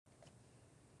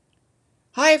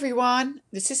Hi everyone,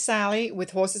 this is Sally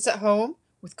with Horses at Home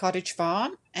with Cottage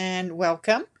Farm, and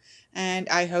welcome. And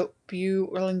I hope you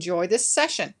will enjoy this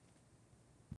session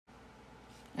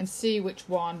and see which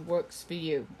one works for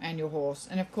you and your horse,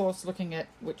 and of course, looking at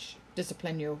which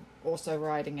discipline you're also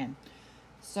riding in.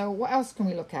 So, what else can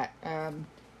we look at?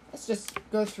 Let's just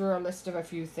go through a list of a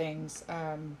few things.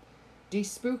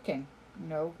 Despooking,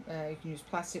 you can use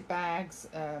plastic bags,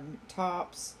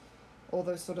 tarps, all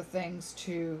those sort of things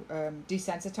to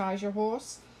desensitize your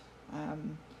horse.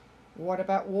 Um, what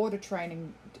about water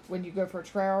training when you go for a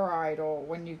trail ride or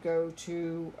when you go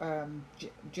to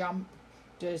jump?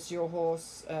 Does your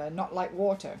horse not like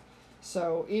water?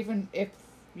 So even if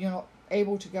you're not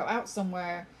able to go out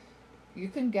somewhere, you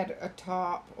can get a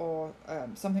tarp or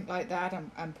something like that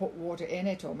and put water in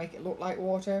it or make it look like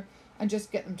water and just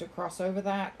get them to cross over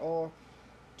that or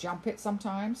jump it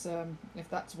sometimes if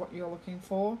that's what you're looking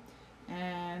for.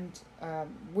 And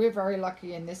we're very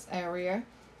lucky in this area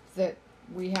that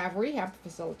we have rehab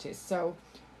facilities. So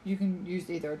you can use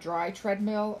either a dry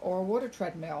treadmill or a water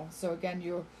treadmill. So again,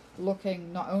 you're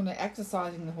looking not only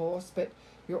exercising the horse, but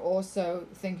you're also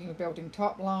thinking of building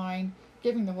top line,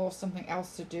 giving the horse something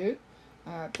else to do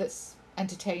that's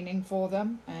entertaining for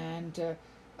them and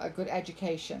a good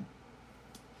education.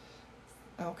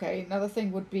 Okay, another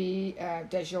thing would be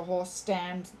does your horse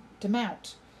stand to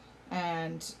mount?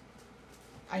 And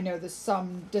I know there's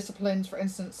some disciplines, for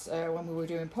instance, when we were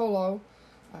doing polo,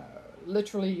 uh,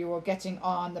 literally you were getting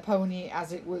on the pony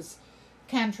as it was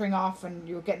cantering off and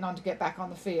you were getting on to get back on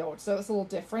the field. So it's a little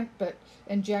different, but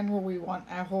in general, we want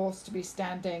our horse to be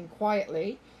standing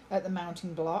quietly at the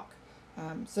mounting block.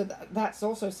 So that's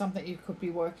also something you could be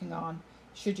working on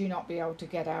should you not be able to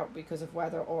get out because of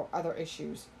weather or other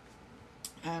issues.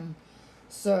 Um,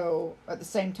 so at the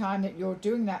same time that you're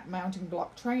doing that mounting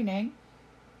block training,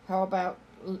 how about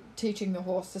teaching the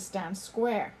horse to stand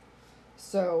square?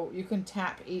 So you can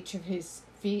tap each of his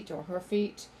feet or her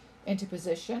feet into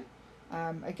position.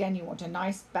 Again, you want a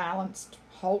nice balanced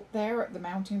halt there at the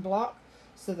mounting block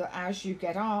so that as you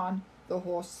get on, the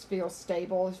horse feels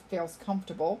stable, feels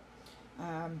comfortable.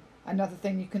 Another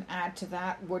thing you can add to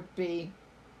that would be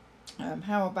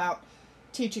how about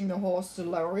teaching the horse to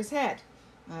lower his head?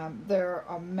 There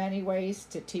are many ways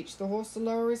to teach the horse to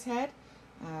lower his head,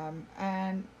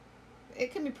 and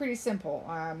it can be pretty simple.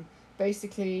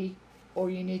 Basically, all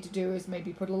you need to do is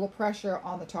maybe put a little pressure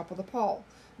on the top of the poll.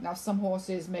 Now, some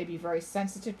horses may be very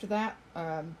sensitive to that.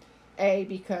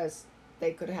 Because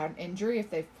they could have an injury if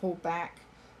they've pulled back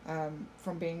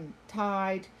from being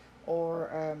tied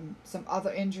or some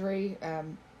other injury.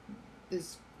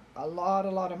 There's a lot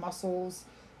of muscles,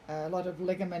 a lot of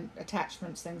ligament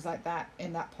attachments, things like that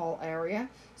in that poll area.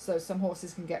 So some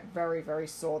horses can get very, very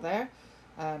sore there.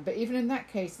 But even in that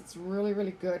case, it's really,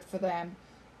 really good for them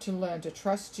to learn to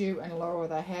trust you and lower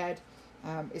their head.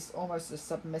 It's almost a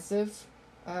submissive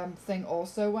thing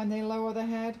also when they lower their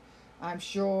head. I'm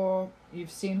sure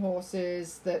you've seen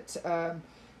horses that,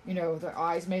 their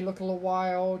eyes may look a little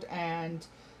wild and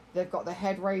they've got their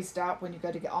head raised up when you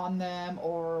go to get on them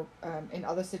or in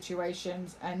other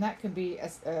situations, and that can be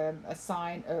a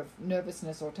sign of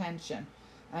nervousness or tension,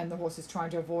 and the horse is trying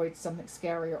to avoid something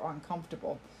scary or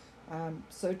uncomfortable.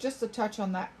 So just to touch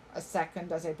on that a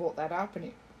second as I brought that up, and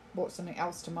it brought something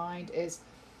else to mind, is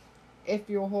if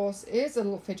your horse is a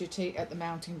little fidgety at the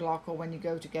mounting block or when you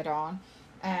go to get on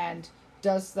and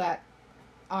does that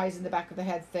eyes in the back of the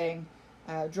head thing,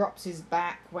 drops his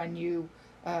back when you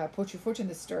put your foot in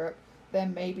the stirrup,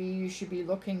 then maybe you should be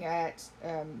looking at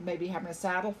maybe having a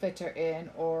saddle fitter in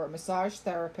or a massage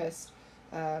therapist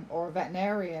or a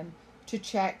veterinarian to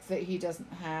check that he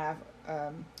doesn't have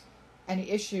any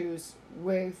issues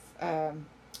with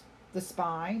the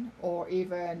spine, or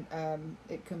even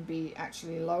it can be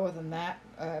actually lower than that,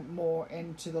 more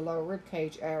into the lower rib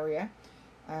cage area,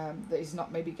 that he's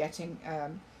not maybe getting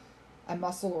a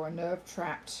muscle or a nerve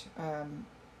trapped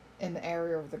in the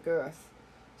area of the girth.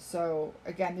 So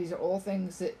again, these are all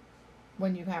things that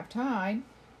when you have time,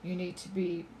 you need to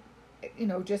be,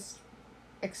 just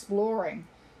exploring.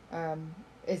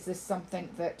 Is this something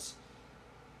that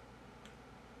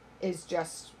is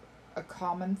just a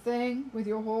common thing with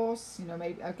your horse?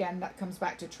 Maybe again that comes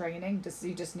back to training. Does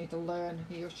he just need to learn,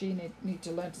 he or she need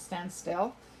to learn to stand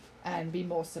still and be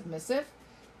more submissive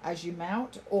as you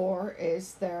mount, or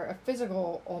is there a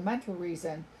physical or mental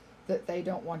reason that they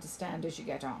don't want to stand as you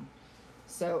get on?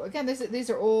 So again, these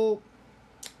are all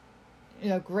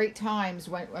great times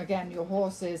when again your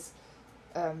horse is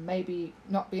maybe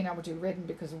not being able to be ridden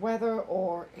because of weather,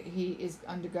 or he is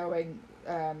undergoing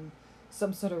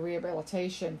some sort of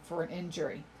rehabilitation for an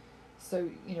injury. So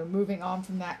moving on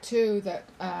from that too, that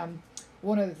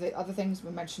One of the other things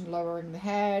we mentioned, lowering the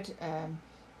head,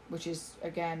 which is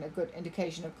again a good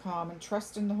indication of calm and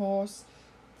trust in the horse.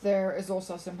 There is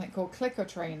also something called clicker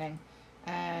training,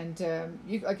 and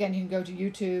you can go to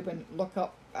YouTube and look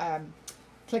up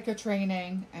clicker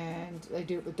training, and they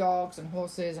do it with dogs and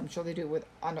horses. I'm sure they do it with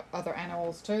other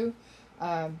animals too.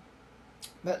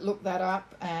 But look that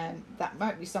up, and that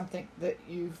might be something that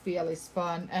you feel is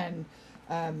fun and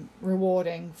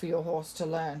rewarding for your horse to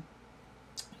learn.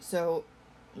 So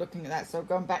looking at that, so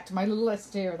going back to my little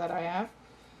list here that I have,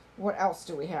 what else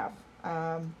do we have?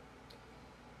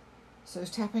 So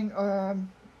tapping,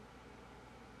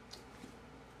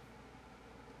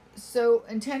 so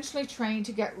intentionally train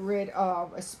to get rid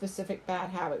of a specific bad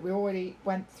habit. We already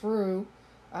went through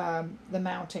the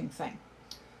mounting thing.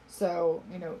 So,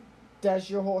 does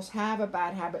your horse have a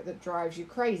bad habit that drives you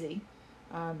crazy?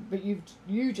 But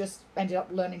you just ended up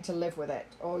learning to live with it,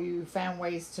 or you found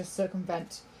ways to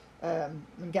circumvent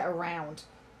and get around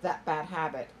that bad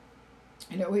habit.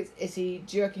 Is he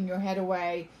jerking your head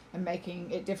away and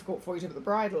making it difficult for you to put the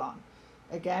bridle on?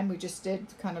 Again, we just did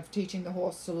kind of teaching the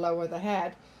horse to lower the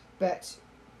head, but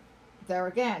there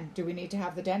again, do we need to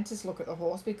have the dentist look at the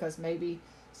horse because maybe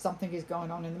something is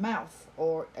going on in the mouth?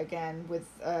 Or again, with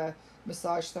a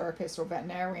massage therapist or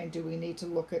veterinarian, do we need to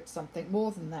look at something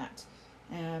more than that?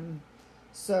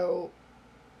 So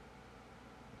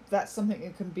that's something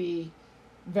that can be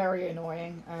very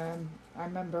annoying. I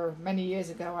remember many years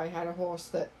ago I had a horse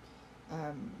that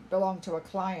belonged to a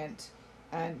client,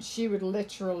 and she would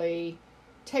literally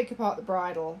take apart the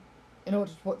bridle in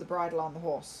order to put the bridle on the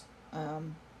horse.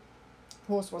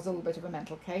 Horse was a little bit of a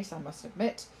mental case, I must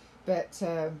admit, but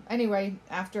anyway,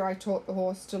 after I taught the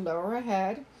horse to lower her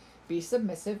head, be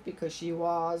submissive, because she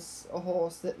was a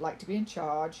horse that liked to be in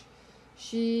charge,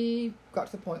 she got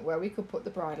to the point where we could put the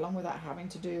bridle on without having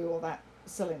to do all that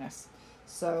silliness.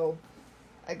 So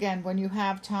again, when you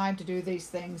have time to do these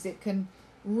things, it can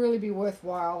really be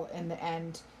worthwhile in the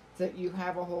end that you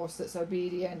have a horse that's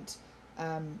obedient,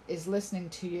 is listening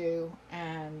to you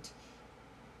and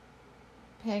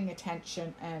paying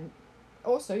attention. And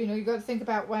also, you got to think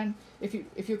about if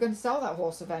you're going to sell that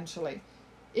horse eventually,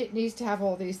 it needs to have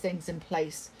all these things in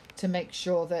place to make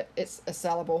sure that it's a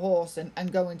sellable horse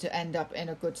and going to end up in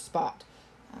a good spot.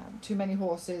 Too many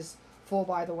horses fall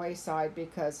by the wayside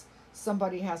because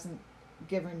somebody hasn't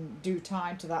given due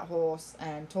time to that horse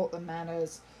and taught them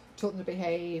manners, taught them to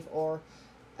behave, or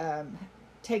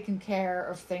taken care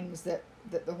of things that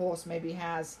the horse maybe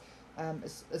has,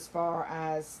 as far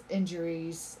as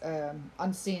injuries,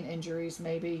 unseen injuries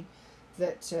maybe,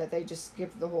 that they just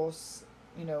give the horse,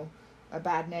 a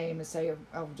bad name and say,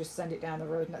 I'll just send it down the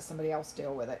road and let somebody else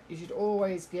deal with it. You should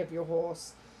always give your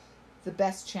horse the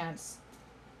best chance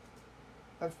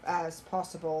as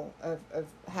possible of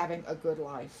having a good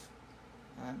life,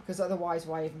 because otherwise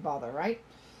why even bother, right?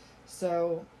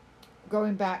 So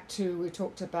going back to,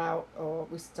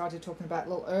 we started talking about a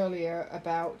little earlier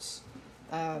about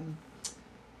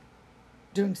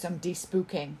doing some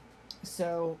de-spooking.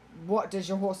 So what does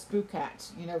your horse spook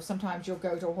at? Sometimes you'll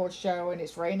go to a horse show and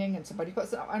it's raining and somebody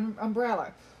puts an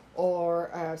umbrella,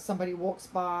 or somebody walks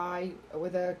by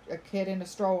with a kid in a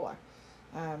stroller.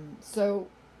 So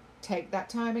take that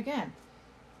time again.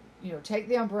 Take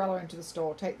the umbrella into the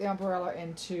store, take the umbrella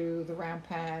into the round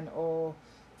pen or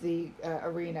the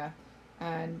arena.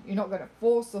 And you're not going to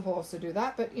force the horse to do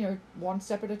that, but, one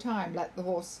step at a time. Let the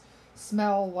horse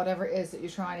smell whatever it is that you're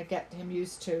trying to get him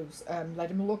used to. Let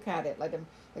him look at it. Let him,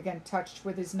 again, touch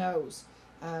with his nose.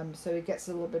 So he gets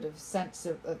a little bit of sense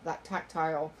of that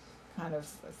tactile kind of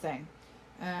thing.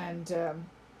 And,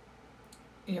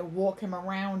 walk him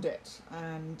around it.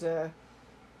 And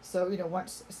so,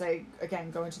 once, say,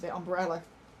 again, going to the umbrella,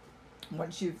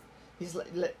 once he's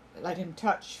let him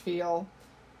touch, feel,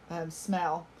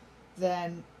 smell,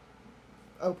 then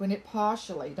open it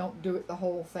partially. Don't do it the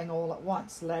whole thing all at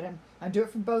once. Let him, and do it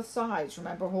from both sides.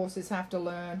 Remember, horses have to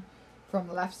learn from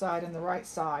the left side and the right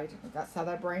side. That's how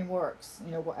their brain works.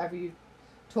 Whatever you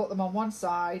taught them on one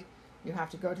side, you have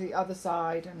to go to the other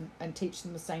side and teach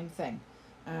them the same thing,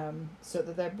 so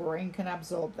that their brain can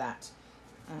absorb that.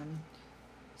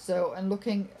 So, and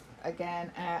looking again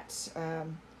at,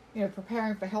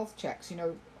 preparing for health checks.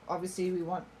 Obviously we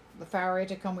want the farrier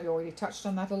to come. We already touched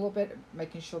on that a little bit,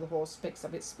 making sure the horse picks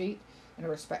up its feet in a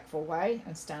respectful way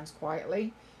and stands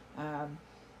quietly.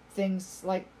 Things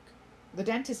like the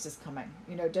dentist is coming.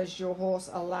 Does your horse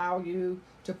allow you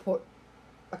to put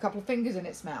a couple of fingers in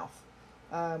its mouth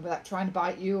without trying to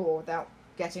bite you or without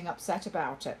getting upset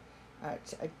about it?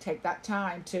 Take that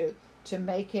time to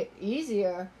make it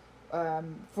easier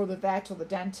for the vet or the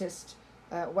dentist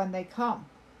when they come.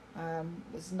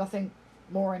 There's nothing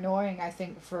more annoying, I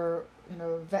think, for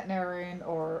veterinarian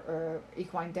or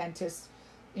equine dentist.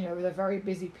 They're very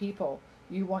busy people.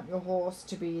 You want your horse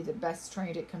to be the best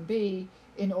trained it can be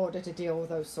in order to deal with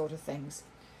those sort of things.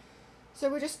 So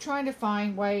we're just trying to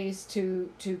find ways to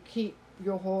keep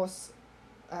your horse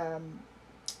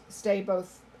stay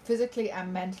both physically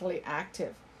and mentally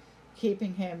active,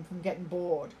 keeping him from getting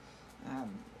bored.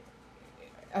 Um,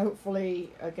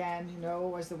 Hopefully, again,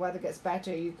 as the weather gets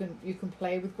better, you can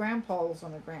play with ground poles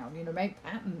on the ground. Make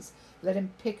patterns. Let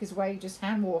him pick his way. Just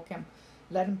hand walk him.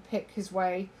 Let him pick his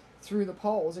way through the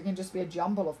poles. It can just be a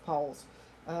jumble of poles,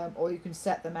 or you can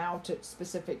set them out at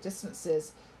specific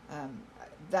distances.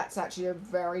 That's actually a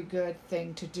very good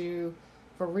thing to do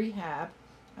for rehab.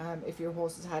 If your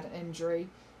horse has had an injury,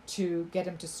 to get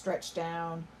him to stretch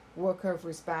down, work over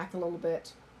his back a little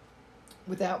bit,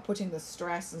 without putting the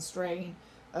stress and strain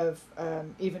of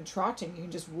even trotting. You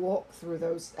can just walk through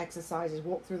those exercises,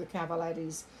 walk through the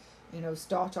cavalettes,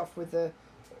 start off with a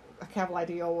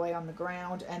cavallette all the way on the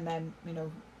ground, and then,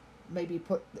 maybe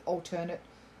put the alternate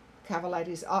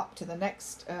cavalettes up to the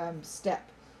next step,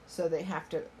 so they have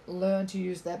to learn to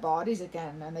use their bodies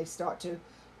again, and they start to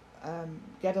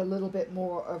get a little bit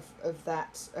more of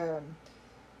that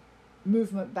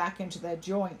movement back into their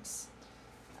joints.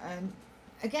 And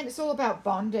again, it's all about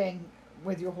bonding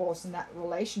with your horse and that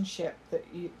relationship that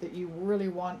you really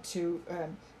want to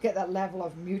get that level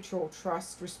of mutual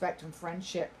trust, respect, and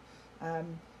friendship,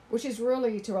 which is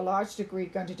really to a large degree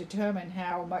going to determine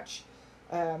how much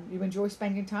you enjoy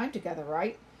spending time together,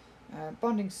 right?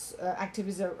 Bonding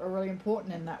activities are really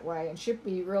important in that way, and should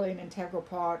be really an integral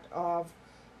part of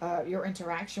your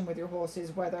interaction with your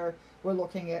horses, whether we're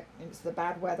looking at it's the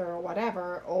bad weather or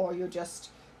whatever, or you're just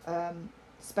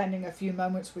spending a few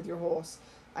moments with your horse.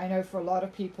 I know for a lot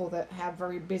of people that have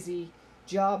very busy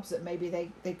jobs that maybe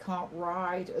they can't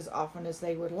ride as often as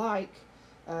they would like,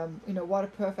 what a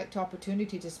perfect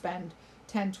opportunity to spend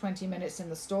 10-20 minutes in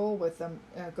the stall with them,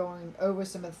 going over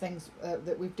some of the things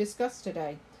that we've discussed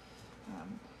today.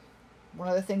 One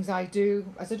of the things I do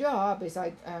as a job is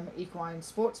I'm an equine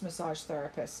sports massage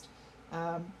therapist.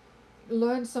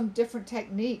 Learn some different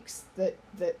techniques that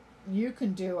you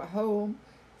can do at home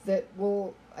that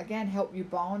will, again, help you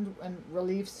bond and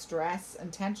relieve stress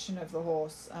and tension of the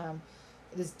horse.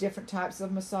 There's different types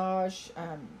of massage.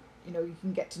 You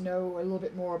can get to know a little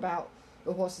bit more about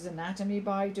the horse's anatomy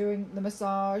by doing the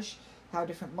massage, how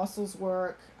different muscles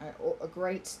work, a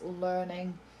great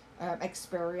learning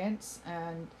experience.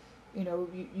 And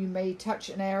you may touch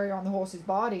an area on the horse's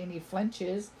body and he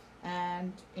flinches,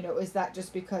 and is that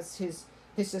just because his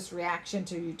just reaction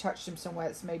to you touched him somewhere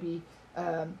that's maybe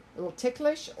a little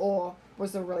ticklish, or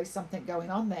was there really something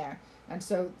going on there? And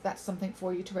so that's something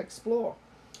for you to explore.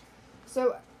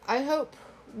 So I hope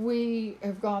we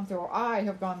have gone through, or I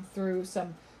have gone through,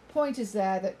 some pointers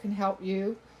there that can help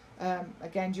you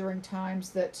again during times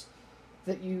that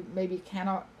you maybe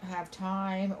cannot have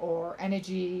time or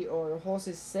energy, or your horse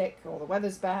is sick, or the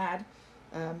weather's bad,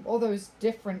 all those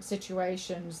different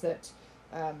situations that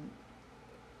are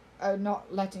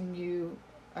not letting you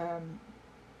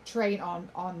train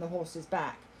on the horse's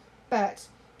back. But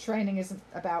training isn't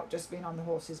about just being on the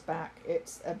horse's back.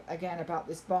 It's again about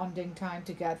this bonding time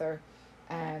together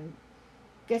and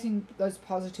getting those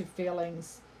positive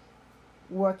feelings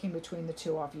working between the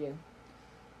two of you.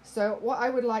 So what I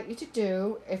would like you to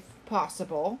do, if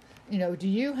possible, do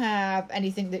you have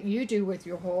anything that you do with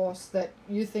your horse that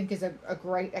you think is a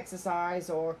great exercise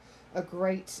or a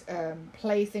great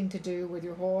play thing to do with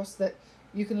your horse that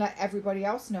you can let everybody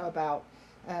else know about?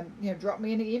 Drop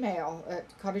me an email at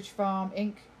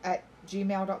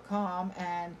cottagefarminc@gmail.com,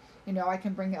 and I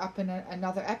can bring it up in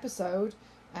another episode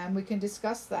and we can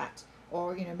discuss that.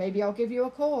 Or maybe I'll give you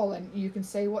a call and you can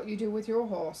say what you do with your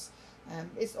horse.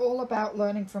 It's all about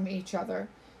learning from each other,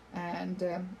 and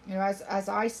as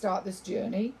I start this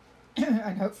journey,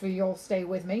 and hopefully you'll stay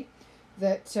with me,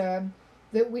 that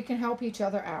we can help each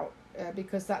other out,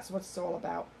 because that's what it's all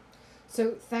about.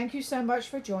 So thank you so much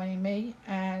for joining me,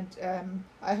 and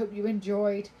I hope you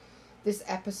enjoyed this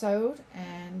episode,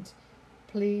 and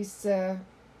please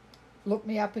look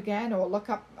me up again, or look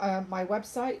up my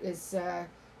website is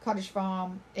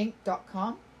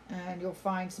cottagefarminc.com, and you'll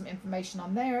find some information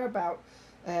on there about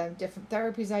different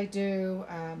therapies I do,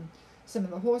 some of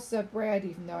the horses I've bred,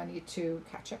 even though I need to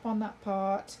catch up on that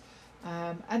part,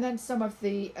 and then some of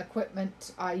the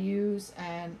equipment I use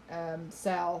and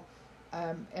sell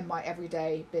in my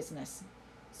everyday business.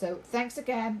 So thanks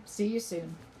again. See you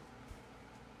soon.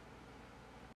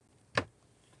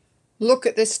 Look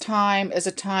at this time as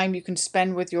a time you can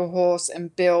spend with your horse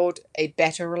and build a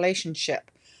better relationship.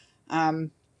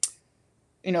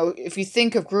 if you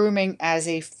think of grooming as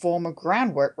a form of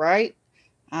groundwork, right?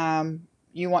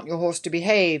 You want your horse to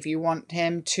behave. You want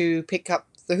him to pick up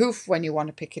the hoof when you want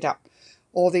to pick it up.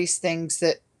 All these things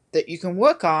that you can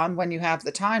work on when you have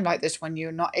the time like this, when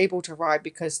you're not able to ride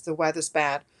because the weather's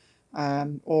bad,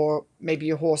 or maybe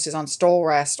your horse is on stall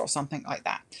rest or something like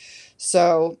that.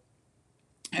 So,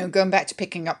 going back to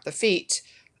picking up the feet,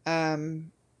 that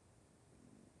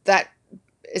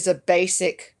is a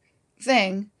basic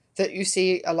thing that you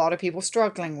see a lot of people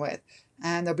struggling with.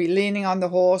 And they'll be leaning on the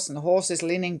horse, and the horse is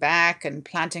leaning back and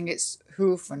planting its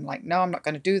hoof and like, no, I'm not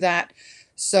going to do that.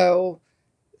 So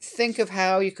think of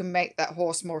how you can make that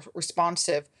horse more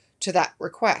responsive to that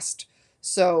request.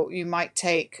 So you might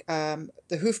take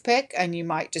the hoof pick and you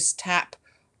might just tap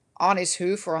on his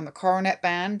hoof or on the coronet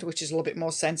band, which is a little bit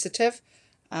more sensitive,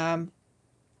 to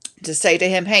say to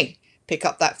him, hey, pick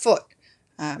up that foot.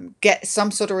 Get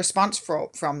some sort of response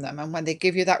from them. And when they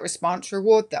give you that response,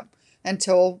 reward them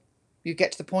until you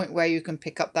get to the point where you can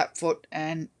pick up that foot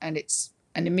and it's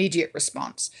an immediate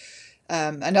response.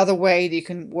 Another way that you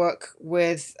can work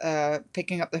with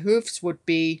picking up the hoofs would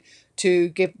be to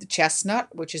give the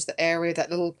chestnut, which is the area,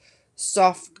 that little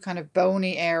soft kind of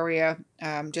bony area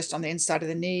just on the inside of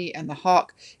the knee and the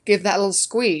hock, give that little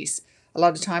squeeze. A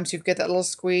lot of times you give that little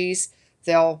squeeze,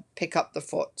 they'll pick up the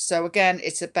foot. So again,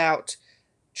 it's about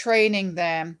training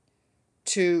them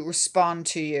to respond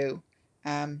to you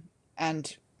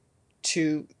and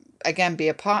to, again, be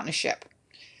a partnership.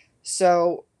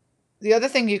 So the other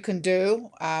thing you can do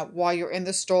while you're in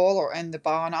the stall or in the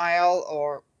barn aisle,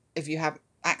 or if you have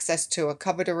access to a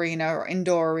covered arena or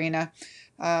indoor arena,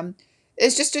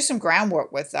 is just do some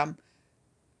groundwork with them.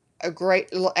 A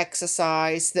great little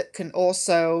exercise that can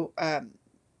also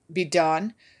be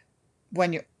done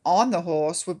when you're on the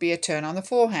horse would be a turn on the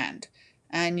forehand.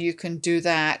 And you can do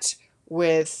that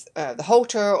with the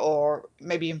halter, or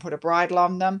maybe you can put a bridle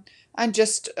on them. And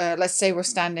just, let's say we're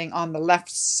standing on the left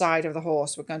side of the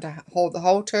horse. We're going to hold the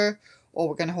halter, or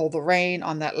we're going to hold the rein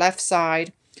on that left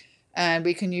side. And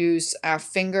we can use our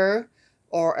finger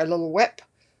or a little whip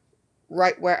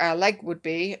right where our leg would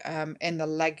be, in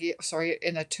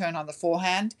a turn on the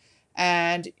forehand.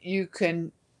 And you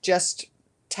can just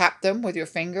tap them with your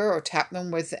finger or tap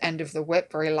them with the end of the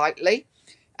whip very lightly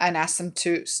and ask them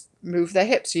to move their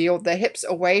hips, yield their hips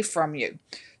away from you.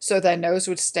 So their nose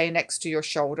would stay next to your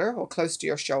shoulder or close to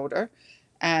your shoulder,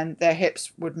 and their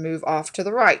hips would move off to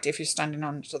the right if you're standing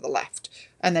on to the left.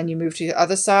 And then you move to the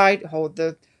other side, hold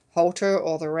the halter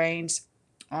or the reins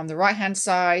on the right hand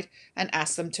side, and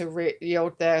ask them to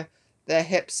yield their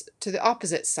hips to the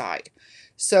opposite side.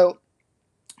 So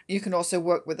you can also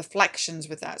work with the flexions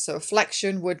with that. So a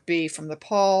flexion would be from the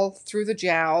paw through the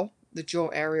jaw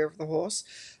area of the horse,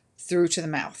 through to the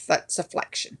mouth. That's a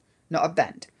flexion, not a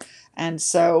bend. And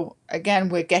so again,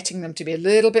 we're getting them to be a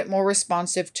little bit more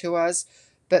responsive to us.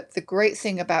 But the great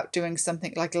thing about doing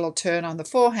something like a little turn on the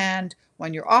forehand,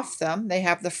 when you're off them, they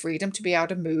have the freedom to be able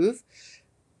to move.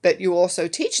 But you also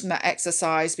teach them that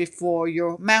exercise before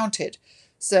you're mounted.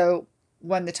 So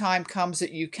when the time comes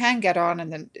that you can get on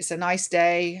and then it's a nice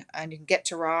day and you can get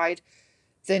to ride,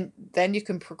 then you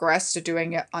can progress to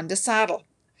doing it under saddle.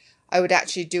 I would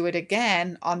actually do it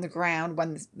again on the ground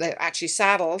when they're actually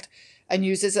saddled, and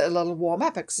use it as a little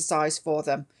warm-up exercise for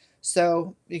them.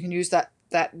 So you can use that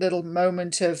little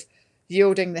moment of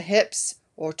yielding the hips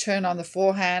or turn on the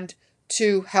forehand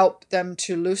to help them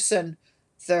to loosen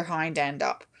their hind end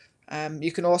up.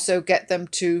 You can also get them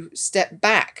to step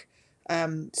back.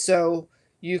 So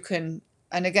you can,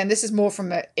 and again, this is more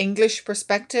from an English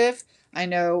perspective. I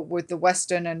know with the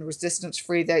Western and resistance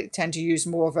free, they tend to use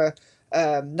more of a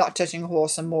not touching a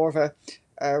horse and more of a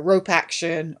rope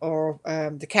action or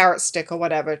the carrot stick or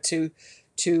whatever to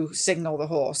signal the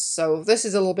horse. So this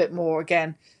is a little bit more,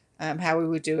 again, how we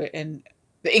would do it in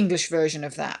the English version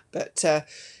of that. But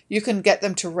you can get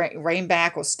them to rein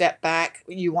back or step back.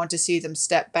 You want to see them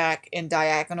step back in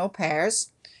diagonal pairs.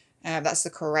 That's the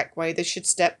correct way they should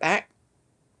step back.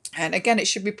 And again, it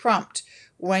should be prompt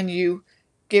when you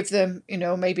give them,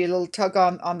 maybe a little tug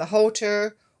on the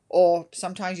halter, or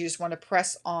sometimes you just want to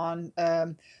press on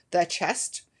their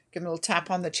chest, give them a little tap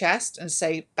on the chest and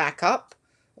say back up,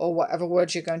 or whatever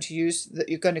words you're going to use, that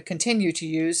you're going to continue to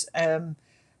use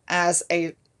as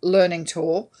a learning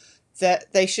tool,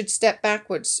 that they should step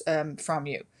backwards from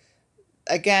you.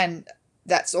 Again,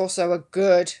 that's also a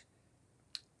good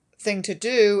thing to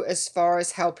do as far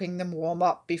as helping them warm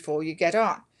up before you get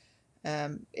on.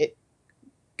 It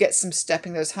gets them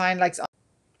stepping those hind legs on.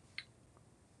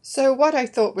 So what I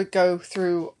thought we'd go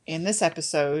through in this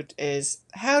episode is,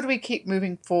 how do we keep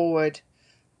moving forward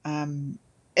in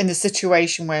in the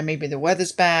situation where maybe the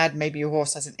weather's bad, maybe your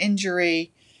horse has an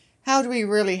injury, how do we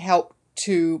really help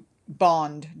to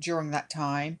bond during that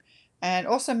time and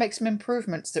also make some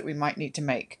improvements that we might need to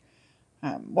make?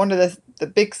 One of the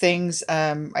big things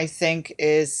I think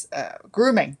is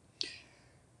grooming.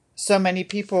 So many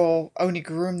people only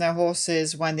groom their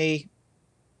horses when they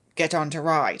get on to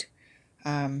ride.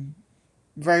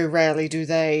 Very rarely do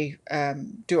they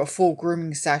do a full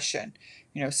grooming session,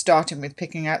 starting with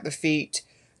picking out the feet,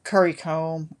 curry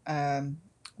comb,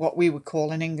 what we would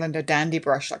call in England a dandy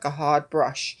brush, like a hard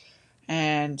brush,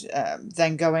 and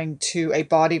then going to a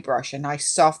body brush, a nice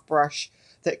soft brush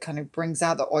that kind of brings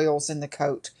out the oils in the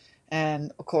coat,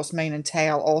 and of course mane and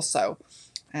tail also.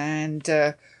 And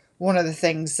one of the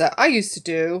things that I used to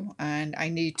do, and I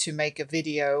need to make a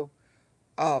video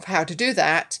of how to do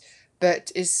that,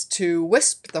 but is to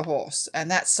wisp the horse.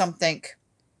 And that's something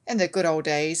in the good old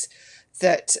days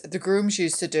that the grooms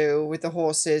used to do with the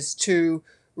horses to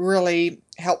really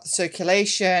help the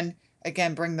circulation,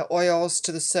 again, bring the oils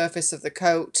to the surface of the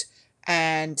coat.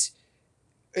 And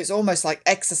it's almost like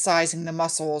exercising the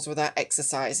muscles without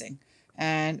exercising.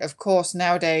 And of course,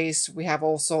 nowadays we have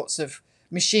all sorts of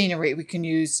machinery we can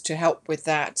use to help with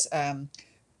that.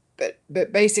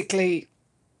 But basically,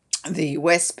 the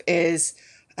wisp is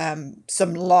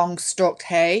some long stalked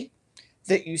hay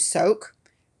that you soak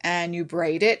and you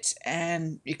braid it,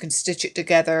 and you can stitch it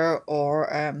together,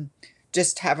 or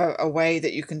just have a way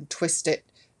that you can twist it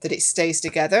that it stays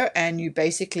together, and you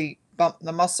basically bump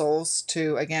the muscles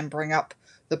to again bring up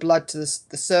the blood to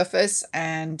the surface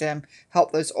and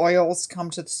help those oils come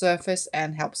to the surface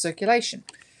and help circulation.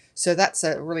 So that's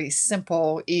a really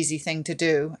simple, easy thing to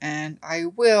do, and I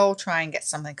will try and get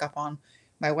something up on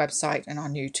my website and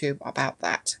on YouTube about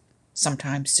that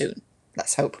sometime soon.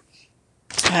 Let's hope.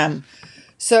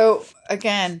 So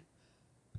again,